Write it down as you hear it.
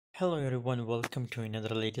Hello everyone, welcome to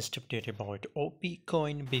another latest update about OP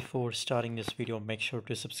coin. Before starting this video, make sure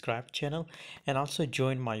to subscribe channel and also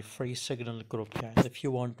join my free signal group, guys. If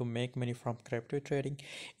you want to make money from crypto trading,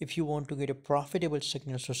 if you want to get a profitable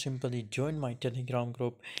signal, so simply join my Telegram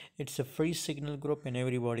group. It's a free signal group and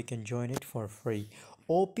everybody can join it for free.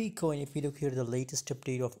 OP coin, if you look here, the latest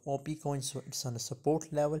update of OP coin, so it's on a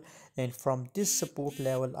support level, and from this support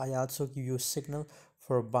level I also give you a signal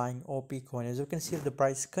for buying OP coin. As you can see, the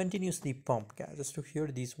price continuously pump, guys. Just to hear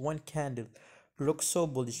this one candle looks so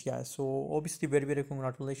bullish, guys. So obviously very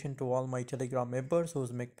congratulations to all my Telegram members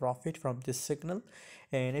who's make profit from this signal.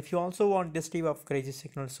 And if you also want this type of crazy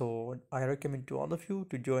signal, so I recommend to all of you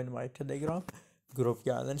to join my Telegram group,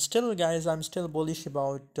 guys. And still, guys, I'm still bullish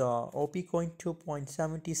about OP coin.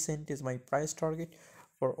 2.70 cent is my price target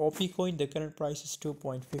for OP coin. The current price is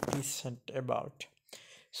 2.50 cent about.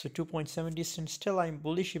 So 2.70 cents. Still, I'm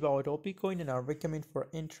bullish about OP coin and I recommend for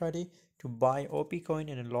intraday to buy OP coin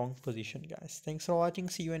in a long position, guys. Thanks for watching.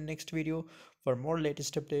 See you in next video for more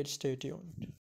latest updates. Stay tuned.